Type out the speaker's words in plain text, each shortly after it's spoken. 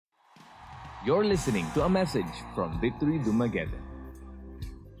You're listening to a message from Victory Dumaguete.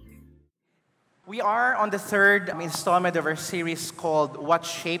 We are on the third installment of our series called What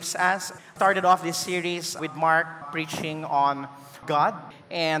Shapes Us. Started off this series with Mark preaching on God.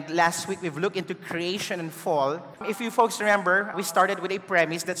 And last week we've looked into creation and fall. If you folks remember, we started with a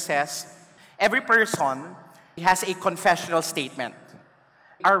premise that says every person has a confessional statement.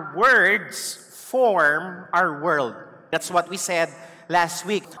 Our words form our world. That's what we said last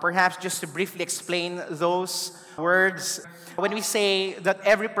week. Perhaps just to briefly explain those words. When we say that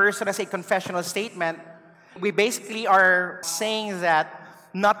every person has a confessional statement, we basically are saying that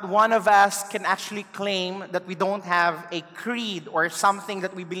not one of us can actually claim that we don't have a creed or something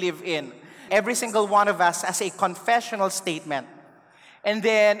that we believe in. Every single one of us has a confessional statement. And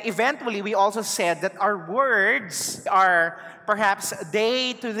then eventually we also said that our words are perhaps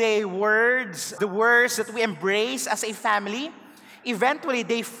day-to-day words, the words that we embrace as a family. Eventually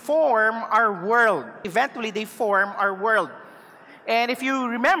they form our world. And if you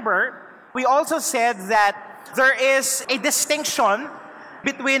remember, we also said that there is a distinction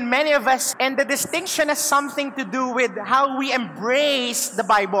between many of us, and the distinction has something to do with how we embrace the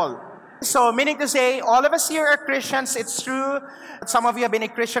Bible. So, meaning to say, all of us here are Christians. It's true. Some of you have been a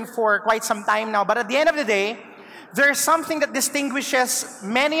Christian for quite some time now. But at the end of the day, there's something that distinguishes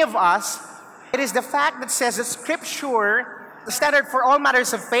many of us. It is the fact that says that Scripture, the standard for all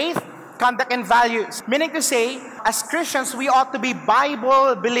matters of faith, conduct, and values. Meaning to say, as Christians, we ought to be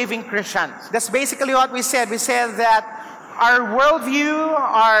Bible-believing Christians. That's basically what we said. We said that our worldview,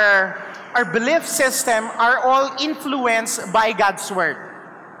 our belief system are all influenced by God's Word.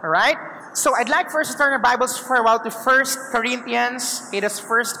 All right? So I'd like first to turn our Bibles for a while to 1 Corinthians. It is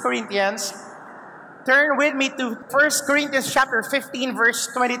 1 Corinthians. Turn with me to 1 Corinthians chapter 15, verse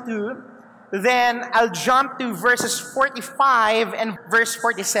 22. Then I'll jump to verses 45 and verse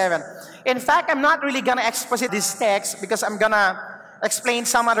 47. In fact, I'm not really going to exposit this text because I'm going to explain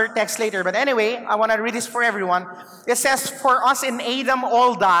some other text later. But anyway, I want to read this for everyone. It says, "For us in Adam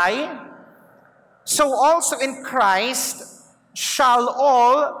all die, so also in Christ shall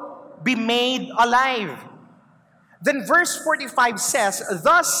all be made alive." Then verse 45 says,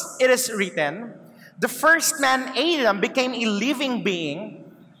 "Thus it is written, the first man Adam became a living being,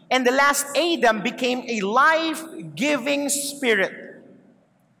 and the last Adam became a life-giving spirit.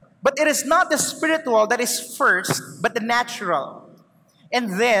 But it is not the spiritual that is first, but the natural,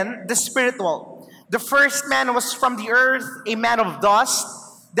 and then the spiritual. The first man was from the earth, a man of dust.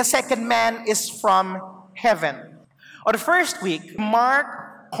 The second man is from heaven." On the first week, Mark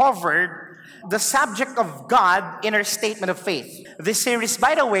covered the subject of God in our statement of faith. This series,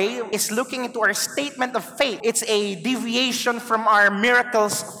 by the way, is looking into our statement of faith. It's a deviation from our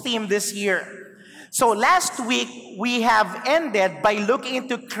miracles theme this year. So last week, we have ended by looking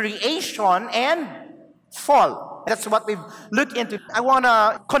into creation and fall. That's what we've looked into. I want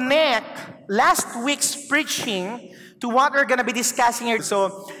to connect last week's preaching to what we're going to be discussing here.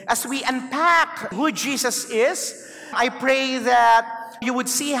 So as we unpack who Jesus is, I pray that you would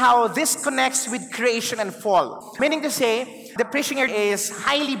see how this connects with creation and fall. Meaning to say, the preaching here is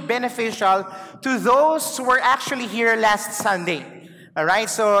highly beneficial to those who were actually here last Sunday. All right,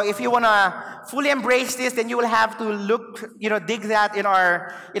 so if you want to fully embrace this, then you will have to dig that in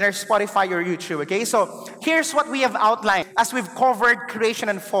our Spotify or YouTube, okay? So here's what we have outlined as we've covered creation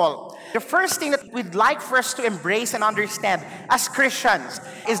and fall. The first thing that we'd like for us to embrace and understand as Christians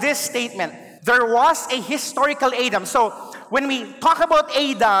is this statement: there was a historical Adam. So when we talk about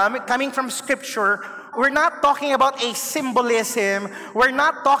Adam coming from Scripture, we're not talking about a symbolism. We're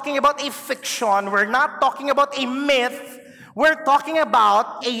not talking about a fiction. We're not talking about a myth. We're talking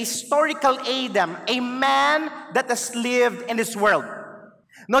about a historical Adam, a man that has lived in this world.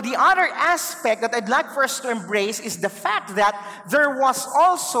 Now, the other aspect that I'd like for us to embrace is the fact that there was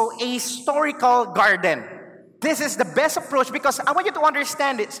also a historical garden. This is the best approach because I want you to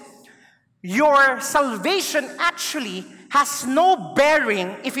understand this. Your salvation actually has no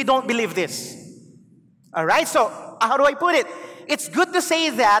bearing if you don't believe this. All right? So, how do I put it? It's good to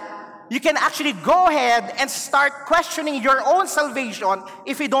say that you can actually go ahead and start questioning your own salvation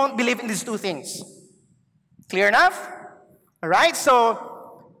if you don't believe in these two things. Clear enough? All right? So,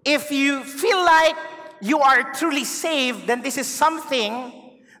 if you feel like you are truly saved, then this is something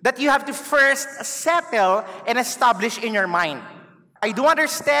that you have to first settle and establish in your mind. I do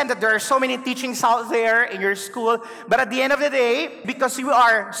understand that there are so many teachings out there in your school, but at the end of the day, because you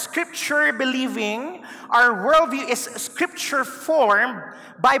are Scripture believing, our worldview is Scripture formed,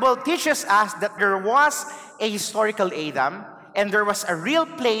 Bible teaches us that there was a historical Adam, and there was a real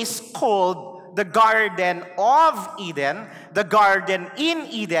place called the Garden of Eden, the Garden in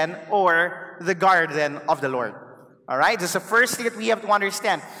Eden, or the garden of the Lord. All right, that's the first thing that we have to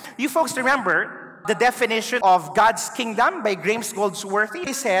understand. You folks remember the definition of God's kingdom by James Goldsworthy.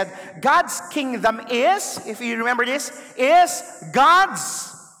 He said, God's kingdom is, if you remember this, is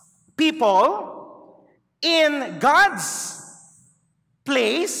God's people in God's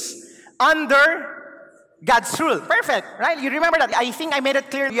place under God's rule. Perfect, right? You remember that. I think I made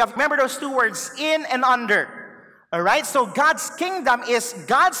it clear. You have remembered those two words, in and under. All right, so God's kingdom is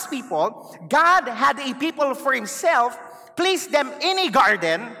God's people. God had a people for himself, placed them in a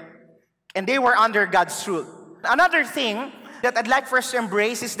garden, and they were under God's rule. Another thing that I'd like for us to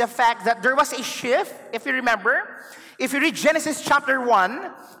embrace is the fact that there was a shift, if you remember. If you read Genesis chapter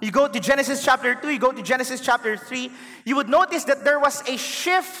 1, you go to Genesis chapter 2, you go to Genesis chapter 3, you would notice that there was a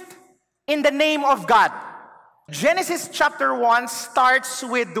shift in the name of God. Genesis chapter 1 starts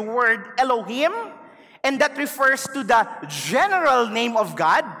with the word Elohim, and that refers to the general name of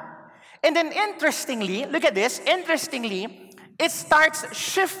God. And then interestingly, look at this, interestingly, it starts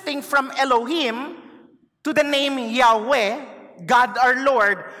shifting from Elohim to the name Yahweh, God our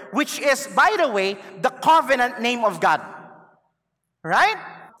Lord, which is, by the way, the covenant name of God. Right?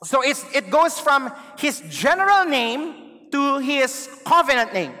 So it goes from his general name to his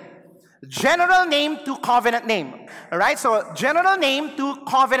covenant name. General name to covenant name. Alright? So general name to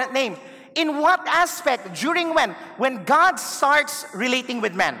covenant name. In what aspect? During when? When God starts relating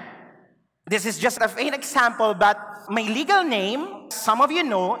with man. This is just an example, but my legal name, some of you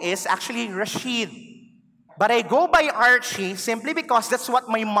know, is actually Rashid. But I go by Archie simply because that's what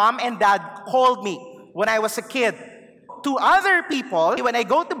my mom and dad called me when I was a kid. To other people, when I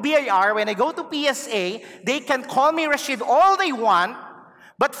go to BIR, when I go to PSA, they can call me Rashid all they want.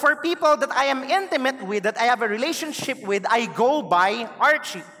 But for people that I am intimate with, that I have a relationship with, I go by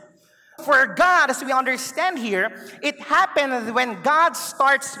Archie. For God, as we understand here, it happens when God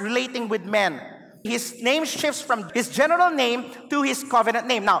starts relating with men. His name shifts from his general name to his covenant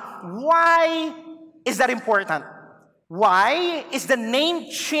name. Now, why is that important? Why is the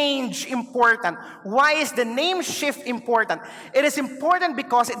name change important? Why is the name shift important? It is important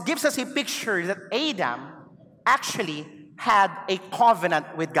because it gives us a picture that Adam actually had a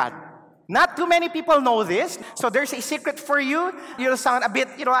covenant with God. Not too many people know this. So there's a secret for you. You'll sound a bit,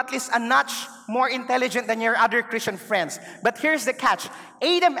 at least a notch more intelligent than your other Christian friends. But here's the catch.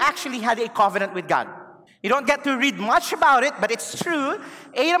 Adam actually had a covenant with God. You don't get to read much about it, but it's true.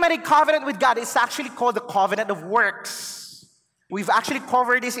 Adam had a covenant with God. It's actually called the covenant of works. We've actually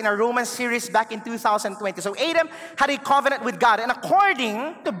covered this in our Romans series back in 2020. So Adam had a covenant with God. And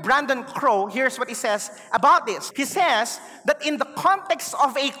according to Brandon Crow, here's what he says about this. He says that in the context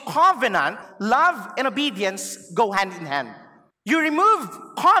of a covenant, love and obedience go hand in hand. You remove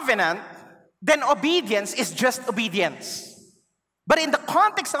covenant, then obedience is just obedience. But in the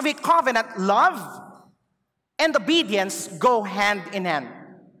context of a covenant, love and obedience go hand in hand.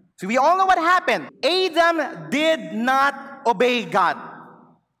 So we all know what happened. Adam did not obey God.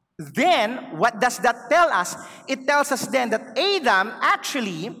 Then, what does that tell us? It tells us then that Adam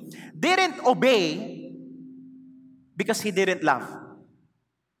actually didn't obey because he didn't love.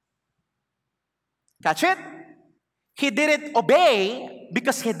 Catch it? He didn't obey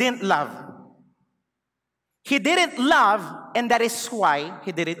because he didn't love. He didn't love, and that is why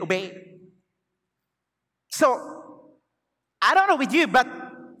he didn't obey. So, I don't know with you, but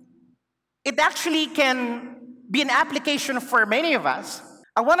it actually can be an application for many of us.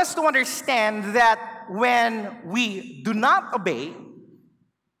 I want us to understand that when we do not obey,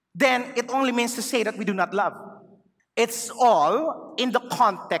 then it only means to say that we do not love. It's all in the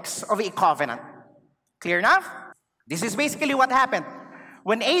context of a covenant. Clear enough? This is basically what happened.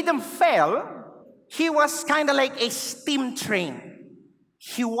 When Adam fell, he was kind of like a steam train.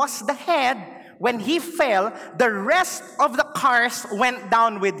 He was the head. When he fell, the rest of the cars went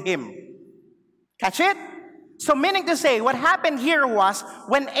down with him. Catch it? So meaning to say, what happened here was,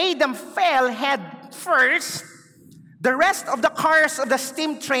 when Adam fell head first, the rest of the cars of the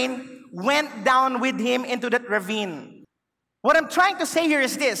steam train went down with him into that ravine. What I'm trying to say here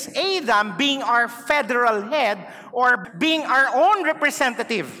is this. Adam, being our federal head, or being our own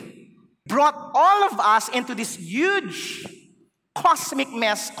representative, brought all of us into this huge cosmic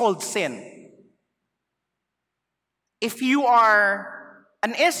mess called sin. If you are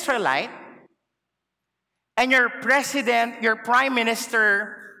an Israelite, and your president, your prime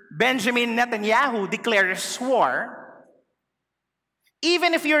minister, Benjamin Netanyahu, declares war,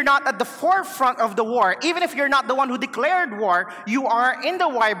 even if you're not at the forefront of the war, even if you're not the one who declared war, you are in the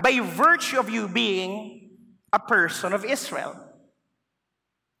war by virtue of you being a person of Israel.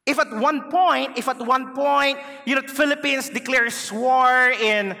 If at one point, Philippines declares war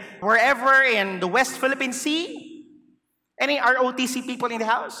in wherever in the West Philippine Sea, any ROTC people in the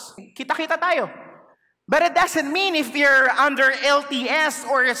house, kita-kita tayo. But it doesn't mean if you're under LTS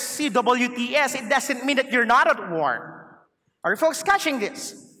or CWTS, it doesn't mean that you're not at war. Are you folks catching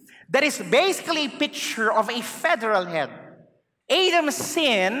this? That is basically a picture of a federal head. Adam's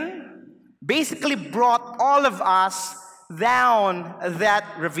sin basically brought all of us down that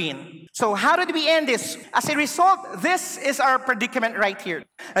ravine. So how did we end this? As a result, this is our predicament right here.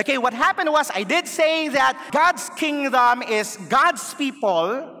 Okay, what happened was, I did say that God's kingdom is God's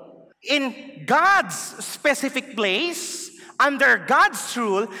people in God's specific place, under God's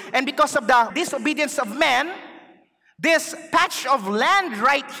rule, and because of the disobedience of man, this patch of land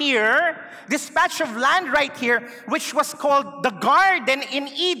right here, which was called the Garden in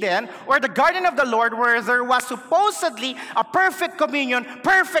Eden, or the Garden of the Lord, where there was supposedly a perfect communion,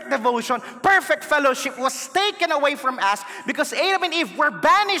 perfect devotion, perfect fellowship, was taken away from us because Adam and Eve were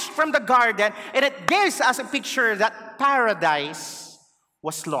banished from the garden, and it gives us a picture that paradise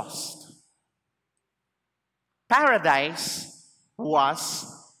was lost. Paradise was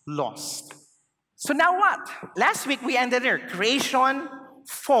lost. So now what? Last week we ended there. Creation,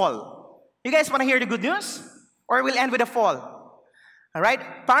 fall. You guys want to hear the good news? Or we'll end with a fall? All right?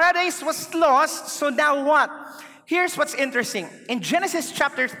 Paradise was lost, so now what? Here's what's interesting. In Genesis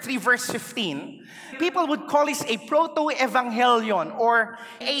chapter 3, verse 15, people would call this a proto-evangelion, or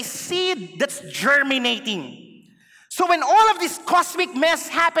a seed that's germinating. So when all of this cosmic mess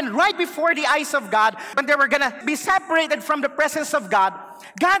happened right before the eyes of God, when they were going to be separated from the presence of God,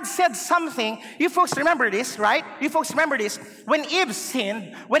 God said something. You folks remember this, right? You folks remember this. When Eve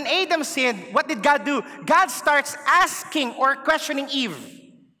sinned, when Adam sinned, what did God do? God starts asking or questioning Eve.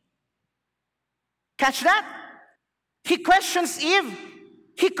 Catch that? He questions Eve.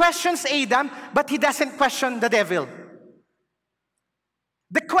 He questions Adam, but he doesn't question the devil.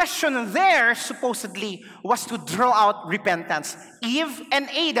 The question there, supposedly, was to draw out repentance. Eve and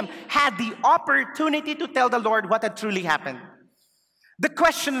Adam had the opportunity to tell the Lord what had truly happened. The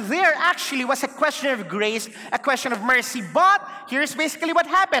question there actually was a question of grace, a question of mercy. But here's basically what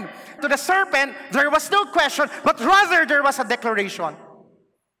happened. To the serpent, there was no question, but rather there was a declaration.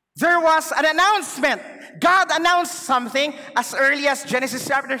 There was an announcement. God announced something as early as Genesis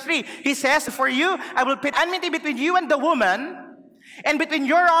chapter 3. He says, "For you, I will put enmity between you and the woman, and between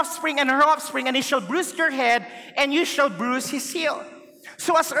your offspring and her offspring, and he shall bruise your head, and you shall bruise his heel."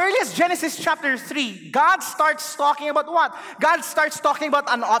 So as early as Genesis chapter 3, God starts talking about what? God starts talking about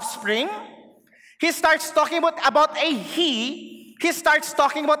an offspring. He starts talking about a he. He starts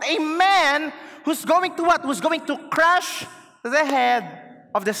talking about a man who's going to what? Who's going to crush the head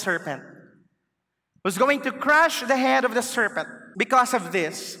of the serpent. Who's going to crush the head of the serpent. Because of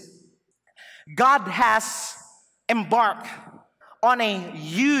this, God has embarked on a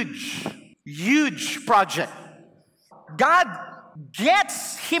huge project. God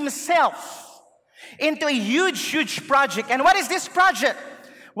gets himself into a huge project. And what is this project?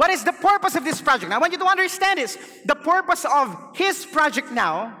 What is the purpose of this project? Now, I want you to understand this. The purpose of his project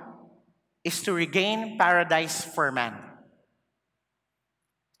now is to regain paradise for man.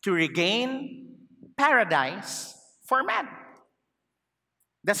 To regain paradise for man.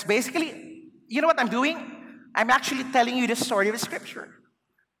 That's basically, you know what I'm doing? I'm actually telling you the story of the scripture.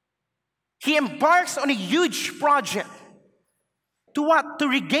 He embarks on a huge project. To what? To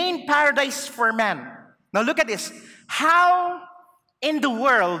regain paradise for man. Now look at this. How in the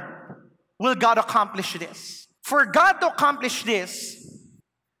world will God accomplish this? For God to accomplish this,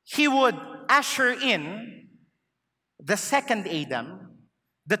 he would usher in the second Adam,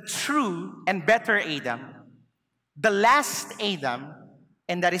 the true and better Adam, the last Adam,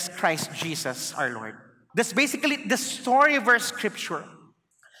 and that is Christ Jesus our Lord. That's basically the story of our scripture.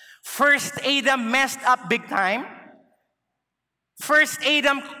 First Adam messed up big time. First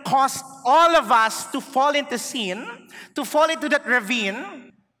Adam caused all of us to fall into sin, to fall into that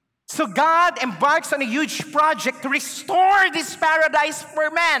ravine. So God embarks on a huge project to restore this paradise for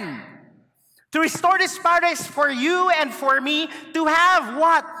man. To restore this paradise for you and for me, to have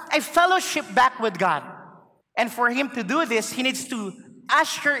what? A fellowship back with God. And for him to do this, he needs to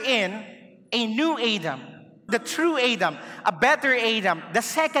usher in a new Adam, the true Adam, a better Adam, the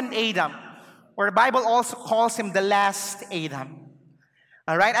second Adam, or the Bible also calls him the last Adam.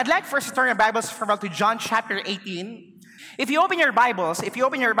 All right, I'd like first to turn your Bibles to John chapter 18. If you open your Bibles,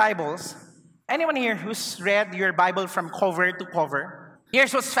 anyone here who's read your Bible from cover to cover?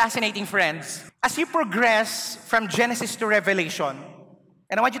 Here's what's fascinating, friends. As you progress from Genesis to Revelation,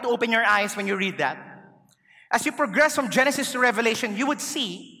 and I want you to open your eyes when you read that. As you progress from Genesis to Revelation, you would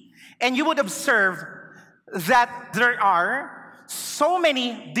see And you would observe that there are so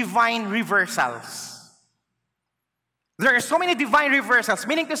many divine reversals. There are so many divine reversals,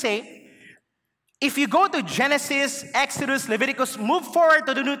 meaning to say, if you go to Genesis, Exodus, Leviticus, move forward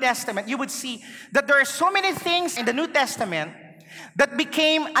to the New Testament, you would see that there are so many things in the New Testament that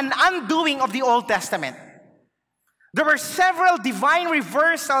became an undoing of the Old Testament. There were several divine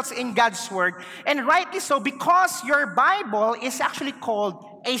reversals in God's Word, and rightly so, because your Bible is actually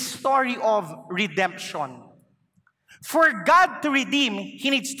called a story of redemption. For God to redeem, He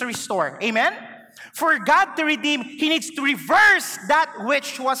needs to restore. Amen? For God to redeem, He needs to reverse that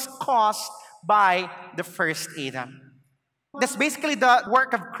which was caused by the first Adam. That's basically the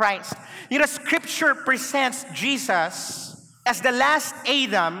work of Christ. Scripture presents Jesus as the last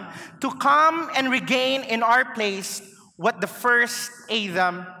Adam to come and regain in our place what the first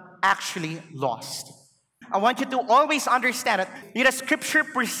Adam actually lost. I want you to always understand that Scripture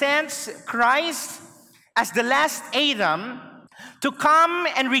presents Christ as the last Adam to come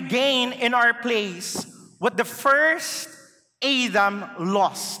and regain in our place what the first Adam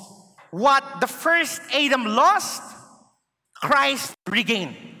lost. What the first Adam lost, Christ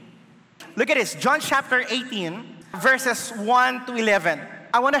regained. Look at this, John chapter 18, verses 1 to 11.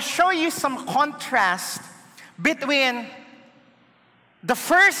 I want to show you some contrast between the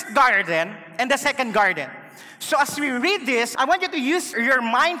first garden and the second garden. So as we read this, I want you to use your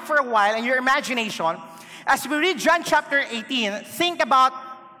mind for a while and your imagination. As we read John chapter 18, think about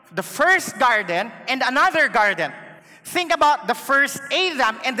the first garden and another garden. Think about the first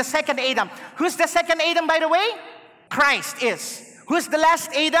Adam and the second Adam. Who's the second Adam, by the way? Christ is. Who's the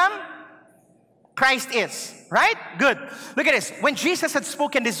last Adam? Christ is. Right? Good. Look at this. When Jesus had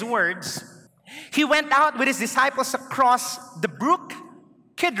spoken these words, He went out with His disciples across the brook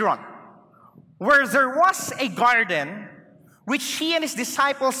Kidron, where there was a garden which He and His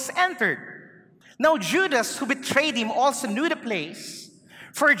disciples entered. Now Judas, who betrayed Him, also knew the place,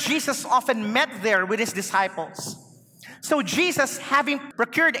 for Jesus often met there with His disciples. So Jesus, having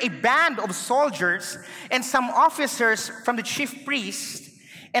procured a band of soldiers and some officers from the chief priests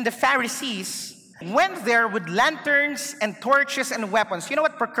and the Pharisees, went there with lanterns and torches and weapons. You know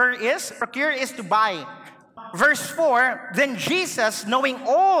what procure is? Procure is to buy. Verse 4, then Jesus, knowing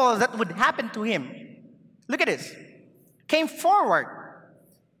all that would happen to Him, look at this, came forward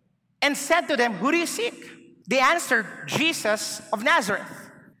and said to them, who do you seek? They answered, Jesus of Nazareth.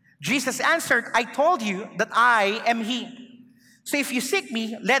 Jesus answered, I told you that I am He. So if you seek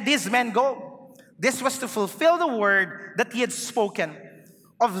me, let these men go. This was to fulfill the word that He had spoken.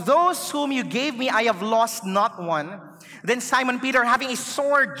 Of those whom you gave me, I have lost not one. Then Simon Peter, having a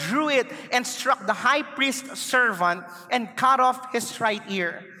sword, drew it and struck the high priest's servant and cut off his right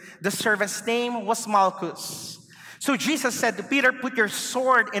ear. The servant's name was Malchus. So Jesus said to Peter, put your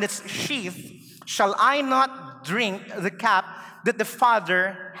sword in its sheath. Shall I not drink the cup that the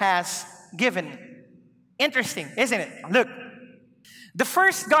Father has given me? Interesting, isn't it? Look, the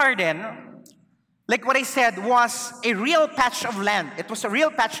first garden, like what I said, was a real patch of land. It was a real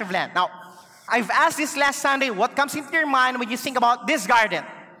patch of land. Now, I've asked this last Sunday, what comes into your mind when you think about this garden?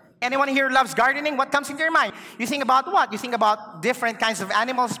 Anyone here loves gardening? What comes into your mind? You think about what? You think about different kinds of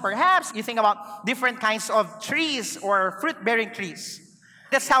animals, perhaps. You think about different kinds of trees or fruit-bearing trees.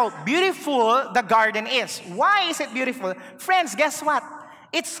 That's how beautiful the garden is. Why is it beautiful? Friends, guess what?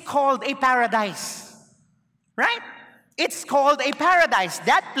 It's called a paradise. Right? It's called a paradise.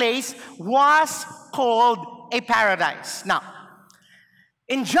 That place was called a paradise. Now,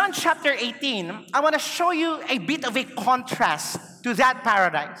 in John chapter 18, I want to show you a bit of a contrast to that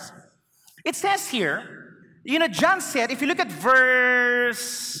paradise. It says here, John said, if you look at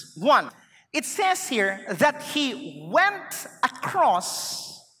verse 1, it says here that He went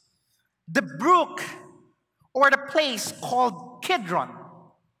across the brook or the place called Kidron.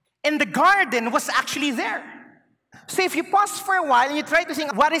 And the garden was actually there. So if you pause for a while and you try to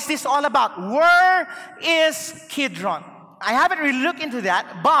think, what is this all about? Where is Kidron? I haven't really looked into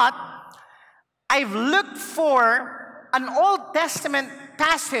that, but I've looked for an Old Testament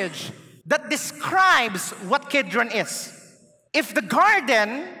passage that describes what Kidron is. If the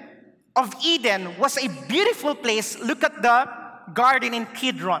Garden of Eden was a beautiful place, look at the garden in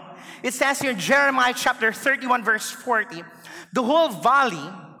Kidron. It says here in Jeremiah chapter 31, verse 40, the whole valley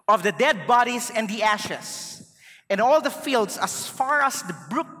of the dead bodies and the ashes, and all the fields as far as the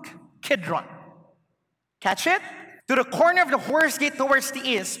brook Kidron. Catch it? To the corner of the horse gate towards the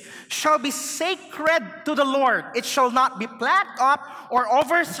east shall be sacred to the Lord. It shall not be plucked up or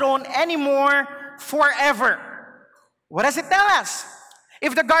overthrown anymore forever. What does it tell us?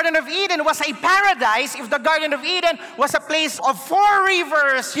 If the Garden of Eden was a paradise, if the Garden of Eden was a place of 4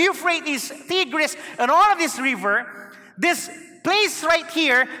 rivers, Euphrates, Tigris, and all of this river, this place right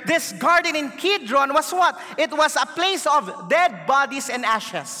here, this garden in Kidron was what? It was a place of dead bodies and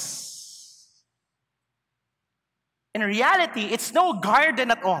ashes. In reality, it's no garden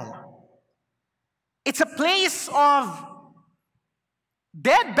at all. It's a place of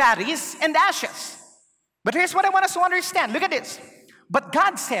dead bodies and ashes. But here's what I want us to understand. Look at this. But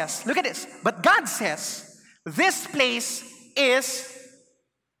God says, look at this. But God says, this place is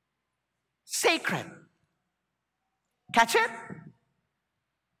sacred. Catch it?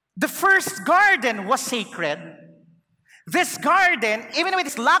 The first garden was sacred. This garden, even with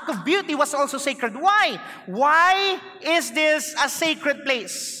its lack of beauty, was also sacred. Why? Why is this a sacred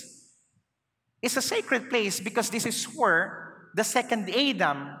place? It's a sacred place because this is where the second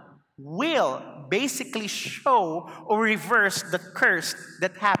Adam will basically show or reverse the curse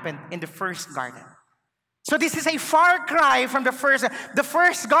that happened in the first garden. So this is a far cry from the first. The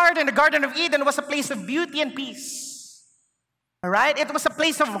first garden, the Garden of Eden, was a place of beauty and peace. All right? It was a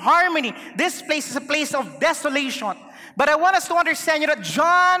place of harmony. This place is a place of desolation. But I want us to understand,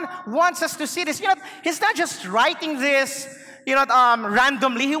 John wants us to see this. He's not just writing this,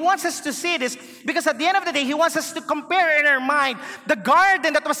 randomly. He wants us to see this because at the end of the day, he wants us to compare in our mind the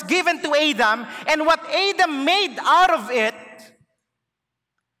garden that was given to Adam and what Adam made out of it,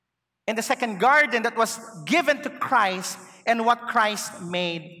 and the second garden that was given to Christ and what Christ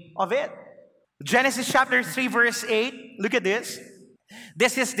made of it. Genesis chapter 3 verse 8. Look at this.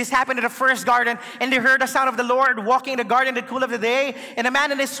 This happened in the first garden, and they heard the sound of the Lord walking in the garden in the cool of the day, and a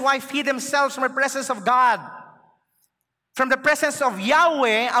man and his wife hid themselves from the presence of God, from the presence of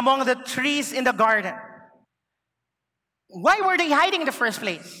Yahweh among the trees in the garden. Why were they hiding in the first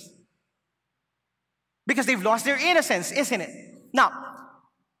place? Because they've lost their innocence, isn't it? Now,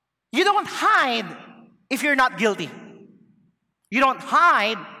 you don't hide if you're not guilty. You don't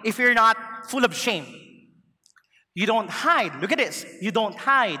hide if you're not full of shame. You don't hide. Look at this. You don't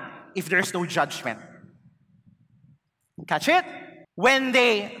hide if there's no judgment. Catch it?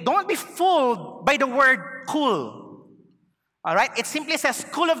 Don't be fooled by the word cool. All right? It simply says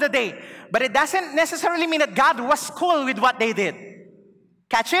cool of the day. But it doesn't necessarily mean that God was cool with what they did.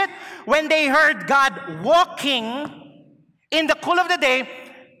 Catch it? When they heard God walking in the cool of the day,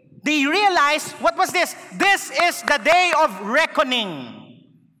 they realized, what was this? This is the day of reckoning.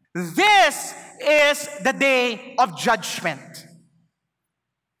 This is the day of judgment.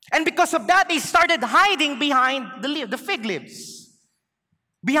 And because of that, they started hiding behind the fig leaves,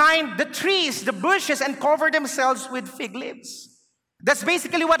 behind the trees, the bushes, and covered themselves with fig leaves. That's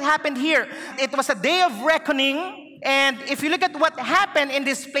basically what happened here. It was a day of reckoning. And if you look at what happened in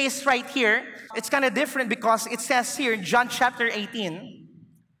this place right here, it's kind of different because it says here in John chapter 18,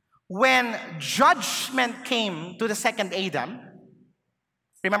 when judgment came to the second Adam,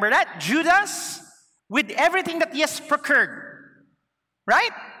 remember that? Judas, with everything that he has procured,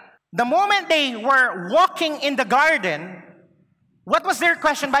 right? The moment they were walking in the garden, what was their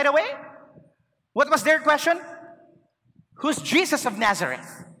question, by the way? What was their question? Who's Jesus of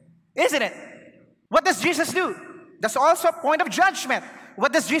Nazareth? Isn't it? What does Jesus do? That's also a point of judgment.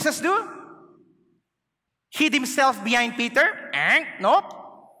 What does Jesus do? Hid himself behind Peter? Nope.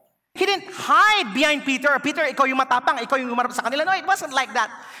 He didn't hide behind Peter. Peter, ikaw yung matapang, ikaw yung umarap sa kanila. No, it wasn't like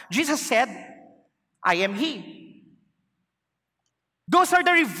that. Jesus said, I am He. Those are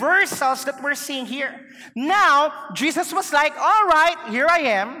the reversals that we're seeing here. Now, Jesus was like, all right, here I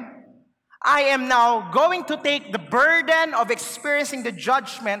am. I am now going to take the burden of experiencing the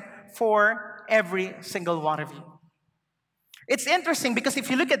judgment for every single one of you. It's interesting because if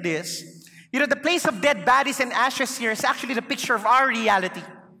you look at this, the place of dead bodies and ashes here is actually the picture of our reality.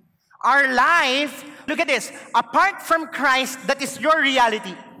 Our life, look at this, apart from Christ, that is your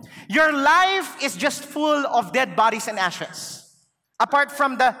reality. Your life is just full of dead bodies and ashes. Apart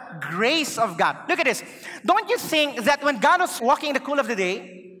from the grace of God. Look at this. Don't you think that when God was walking in the cool of the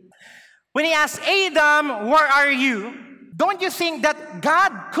day, when He asked Adam, where are you? Don't you think that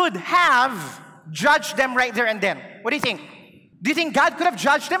God could have judged them right there and then? What do you think? Do you think God could have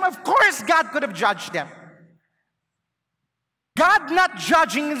judged them? Of course God could have judged them. God not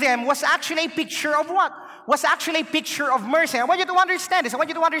judging them was actually a picture of what? Was actually a picture of mercy. I want you to understand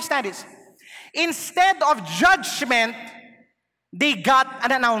this. Instead of judgment, they got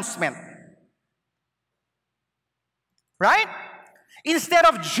an announcement. Right? Instead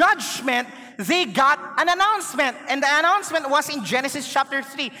of judgment, they got an announcement. And the announcement was in Genesis chapter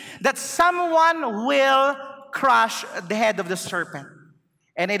 3, that someone will crush the head of the serpent.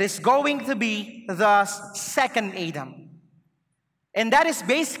 And it is going to be the second Adam. And that is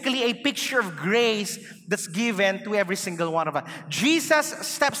basically a picture of grace that's given to every single one of us. Jesus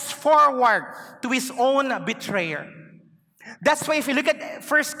steps forward to his own betrayer. That's why if you look at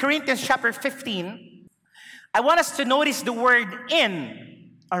 1 Corinthians chapter 15, I want us to notice the word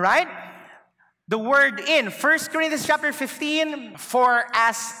in. All right? The word in. 1 Corinthians chapter 15, for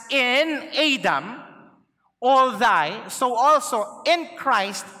as in Adam all die, so also in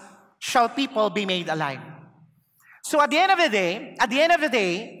Christ shall people be made alive. So at the end of the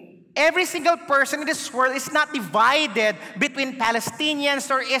day, every single person in this world is not divided between Palestinians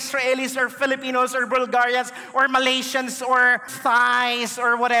or Israelis or Filipinos or Bulgarians or Malaysians or Thais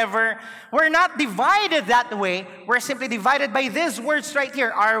or whatever. We're not divided that way. We're simply divided by these words right here.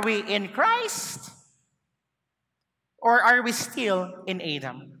 Are we in Christ? Or are we still in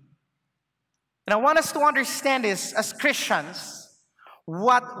Adam? And I want us to understand this as Christians.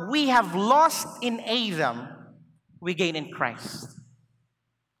 What we have lost in Adam, we gain in Christ.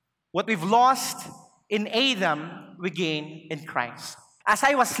 What we've lost in Adam, we gain in Christ. As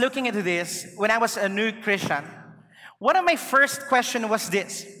I was looking into this, when I was a new Christian, one of my first questions was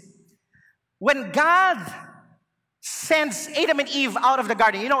this. When God sends Adam and Eve out of the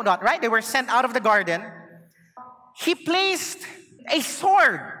garden, you know that, right? They were sent out of the garden. He placed a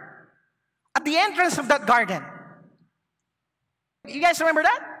sword at the entrance of that garden. You guys remember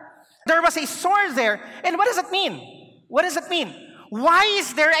that? There was a sword there. And what does it mean? What does it mean? Why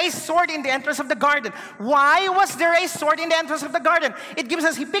is there a sword in the entrance of the garden? Why was there a sword in the entrance of the garden? It gives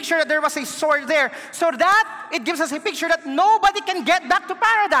us a picture that there was a sword there. So that, it gives us a picture that nobody can get back to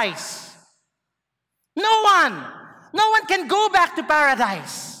paradise. No one. No one can go back to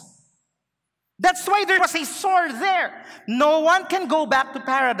paradise. That's why there was a sword there. No one can go back to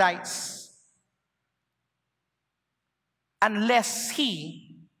paradise unless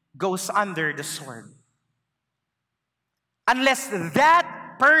he goes under the sword. Unless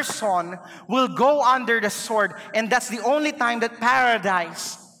that person will go under the sword. And that's the only time that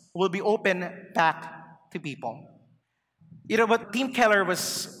paradise will be open back to people. You know what Tim Keller was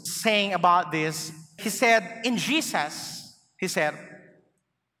saying about this? He said, in Jesus, he said,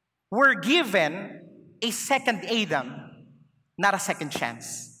 we're given a second Adam, not a second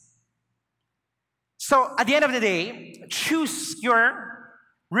chance. So at the end of the day, choose your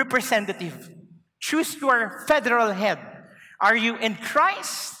representative. Choose your federal head. Are you in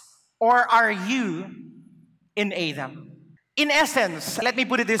Christ or are you in Adam? In essence, let me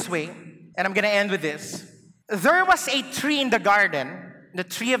put it this way, and I'm going to end with this. There was a tree in the garden, the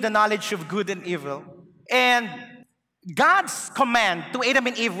tree of the knowledge of good and evil, and God's command to Adam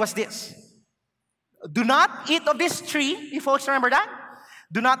and Eve was this. Do not eat of this tree. You folks remember that?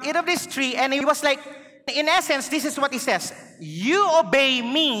 Do not eat of this tree. And he was like, in essence, this is what he says. You obey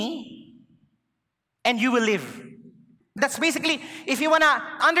me and you will live. That's basically, if you want to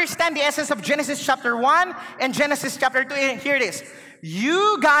understand the essence of Genesis chapter 1 and Genesis chapter 2, here it is.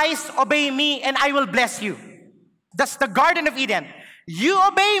 You guys obey me and I will bless you. That's the Garden of Eden. You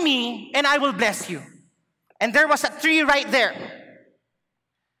obey me and I will bless you. And there was a tree right there.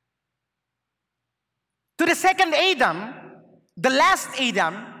 To the second Adam, the last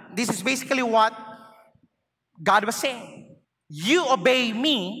Adam, this is basically what God was saying. You obey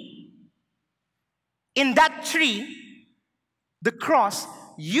me. In that tree, the cross,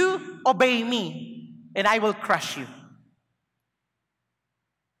 you obey me and I will crush you.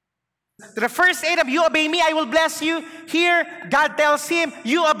 To the first Adam, you obey me, I will bless you. Here, God tells him,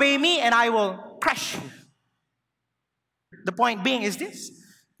 you obey me and I will crush you. The point being is this.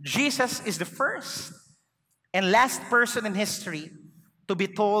 Jesus is the first and last person in history to be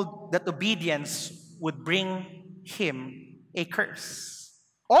told that obedience would bring him a curse.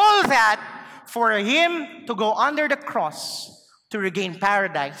 All that for him to go under the cross to regain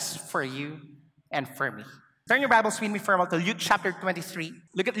paradise for you and for me. Turn your Bibles with me for a while to Luke chapter 23.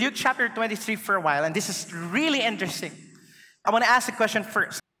 Look at Luke chapter 23 for a while, and this is really interesting. I want to ask a question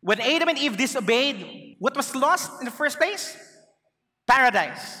first. When Adam and Eve disobeyed, what was lost in the first place?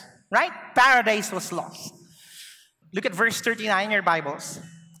 Paradise, right? Paradise was lost. Look at verse 39 in your Bibles.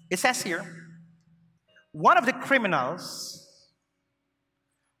 It says here, one of the criminals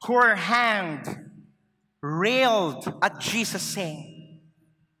who were hanged railed at Jesus saying,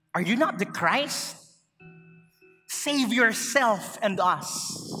 are you not the Christ? Save yourself and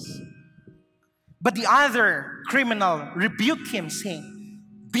us. But the other criminal rebuked him saying,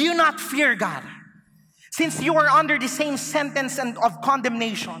 do you not fear God? Since you are under the same sentence of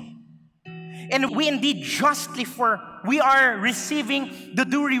condemnation. And we indeed justly, for we are receiving the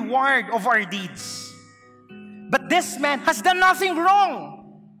due reward of our deeds. But this man has done nothing wrong.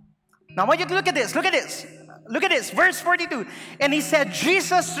 Now I want you to look at this. Look at this. Look at this, verse 42. And he said,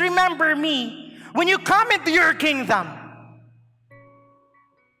 Jesus, remember me when you come into your kingdom.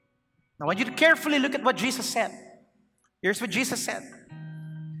 Now I want you to carefully look at what Jesus said. Here's what Jesus said.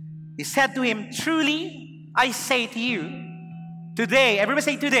 He said to him, truly I say to you, today, everybody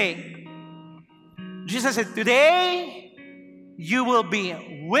say today. Jesus said, today you will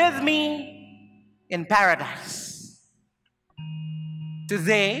be with me in paradise.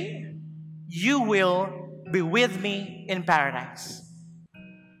 Today you will be with me in paradise.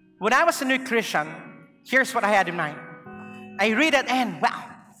 When I was a new Christian, here's what I had in mind. I read it and wow,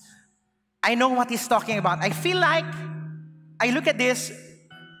 I know what he's talking about. I feel like I look at this,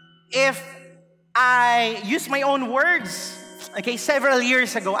 if I use my own words, okay, several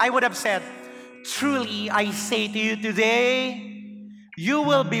years ago, I would have said, truly I say to you today, you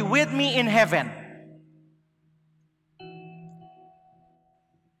will be with me in heaven.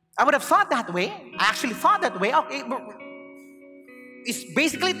 I would have thought that way. I actually thought that way. Okay, it's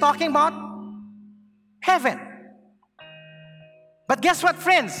basically talking about heaven. But guess what,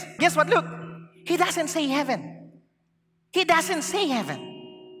 friends? Guess what? Look, he doesn't say heaven. He doesn't say heaven.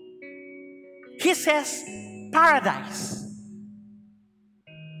 He says paradise.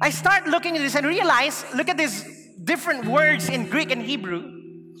 I start looking at this and realize, look at these different words in Greek and Hebrew.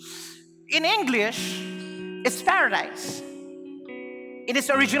 In English, it's paradise. In its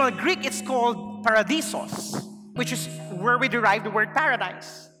original Greek, it's called paradisos, which is where we derive the word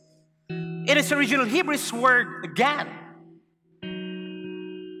paradise. In its original Hebrew, it's word gan.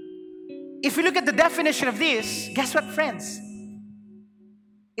 If you look at the definition of this, guess what, friends?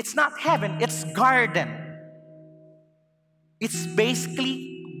 It's not heaven, it's garden. It's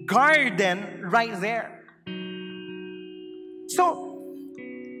basically garden right there. So,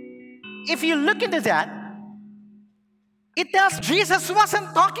 if you look into that, it tells Jesus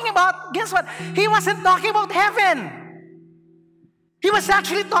wasn't talking about, guess what? He wasn't talking about heaven. He was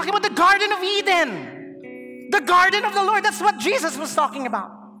actually talking about the Garden of Eden. The garden of the Lord. That's what Jesus was talking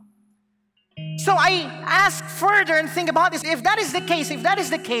about. So I ask further and think about this. If that is the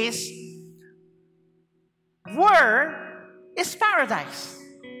case, where is paradise?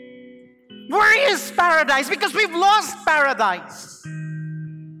 Where is paradise? Because we've lost paradise.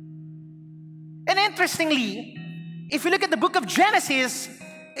 And interestingly, if you look at the book of Genesis,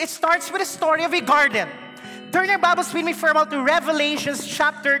 it starts with a story of a garden. Turn your Bibles with me for about to Revelation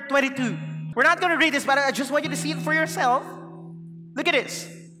chapter 22. We're not going to read this, but I just want you to see it for yourself. Look at this.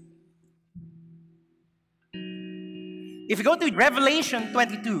 If you go to Revelation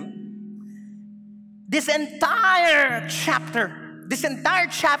 22, this entire chapter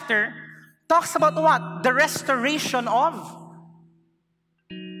talks about what? The restoration of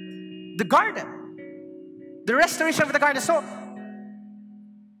the garden. The restoration of the garden. So,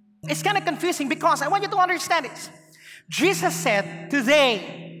 it's kind of confusing because I want you to understand this. Jesus said,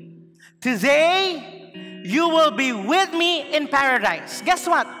 today, you will be with me in paradise. Guess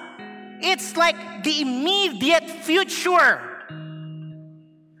what? It's like the immediate future.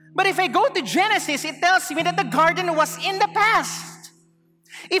 But if I go to Genesis, it tells me that the garden was in the past.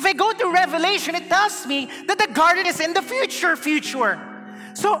 If I go to Revelation, it tells me that the garden is in the future.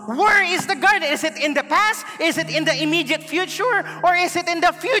 So where is the garden? Is it in the past? Is it in the immediate future? Or is it in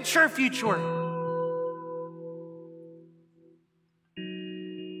the future?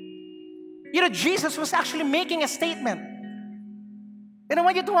 You know, Jesus was actually making a statement. And I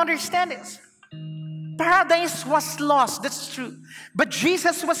want you to understand this. Paradise was lost, that's true. But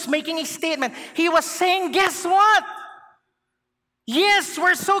Jesus was making a statement. He was saying, guess what? Yes,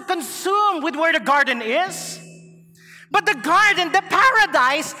 we're so consumed with where the garden is. But the garden, the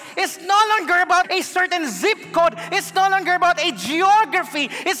paradise, is no longer about a certain zip code. It's no longer about a geography.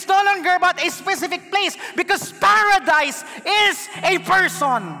 It's no longer about a specific place. Because paradise is a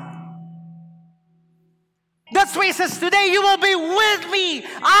person. That's why he says, today you will be with me.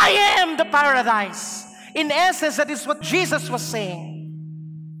 I am the paradise. In essence, that is what Jesus was saying.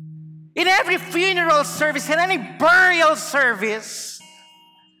 In every funeral service, in any burial service,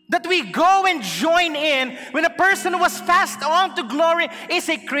 that we go and join in when a person who was passed on to glory is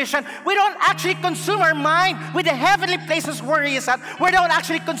a Christian. We don't actually consume our mind with the heavenly places where he is at. We don't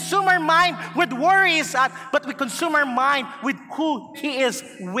actually consume our mind with where he is at, but we consume our mind with who he is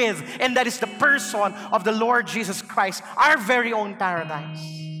with. And that is the person of the Lord Jesus Christ, our very own paradise.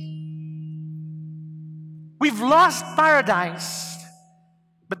 We've lost paradise.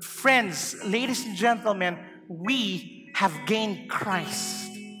 But friends, ladies and gentlemen, we have gained Christ.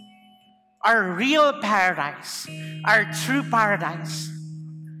 Our real paradise, our true paradise.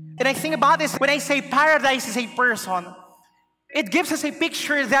 And I think about this, when I say paradise is a person, It gives us a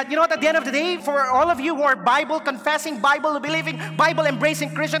picture that, you know what, at the end of the day, for all of you who are Bible confessing, Bible believing, Bible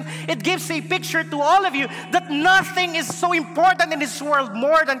embracing Christian, it gives a picture to all of you that nothing is so important in this world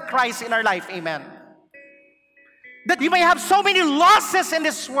more than Christ in our life. Amen. That you may have so many losses in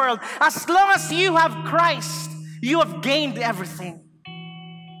this world. As long as you have Christ, you have gained everything.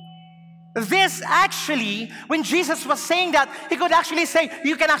 This actually, when Jesus was saying that, he could actually say,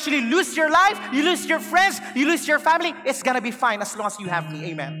 you can actually lose your life, you lose your friends, you lose your family. It's going to be fine as long as you have me.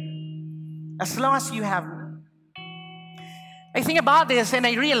 Amen. As long as you have me. I think about this and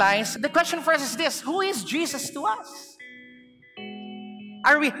I realize the question for us is this: who is Jesus to us?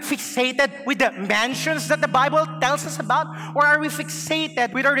 Are we fixated with the mansions that the Bible tells us about? Or are we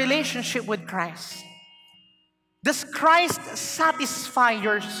fixated with our relationship with Christ? Does Christ satisfy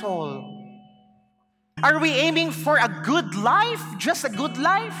your soul? Are we aiming for a good life? Just a good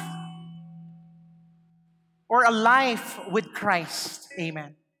life? Or a life with Christ?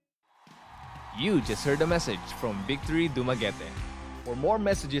 Amen. You just heard a message from Victory Dumaguete. For more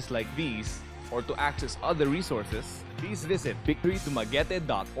messages like these, or to access other resources, please visit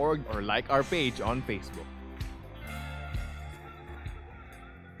victorydumaguete.org or like our page on Facebook.